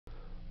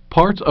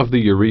Part of the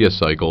urea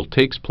cycle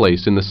takes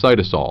place in the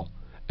cytosol,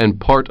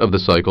 and part of the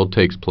cycle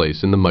takes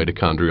place in the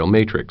mitochondrial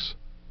matrix.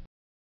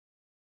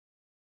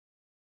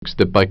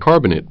 That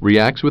bicarbonate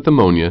reacts with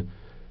ammonia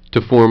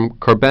to form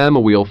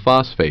carbamyl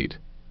phosphate.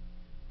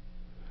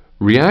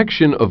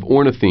 Reaction of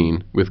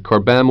ornithine with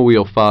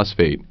carbamyl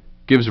phosphate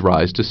gives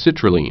rise to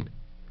citrulline,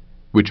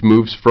 which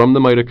moves from the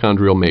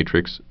mitochondrial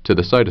matrix to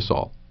the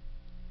cytosol.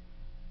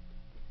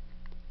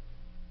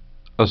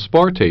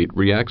 Aspartate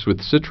reacts with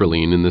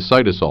citrulline in the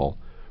cytosol,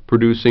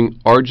 producing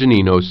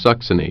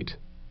argininosuccinate.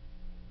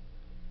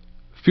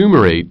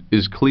 Fumarate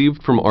is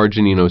cleaved from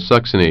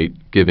argininosuccinate,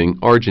 giving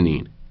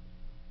arginine.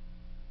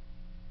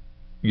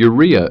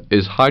 Urea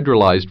is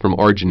hydrolyzed from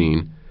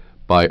arginine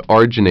by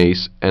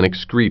arginase and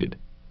excreted,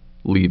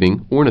 leaving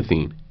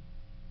ornithine.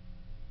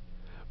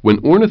 When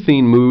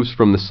ornithine moves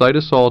from the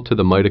cytosol to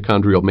the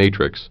mitochondrial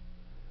matrix,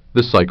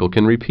 the cycle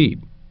can repeat,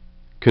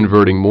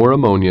 converting more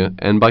ammonia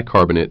and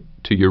bicarbonate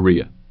to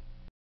urea.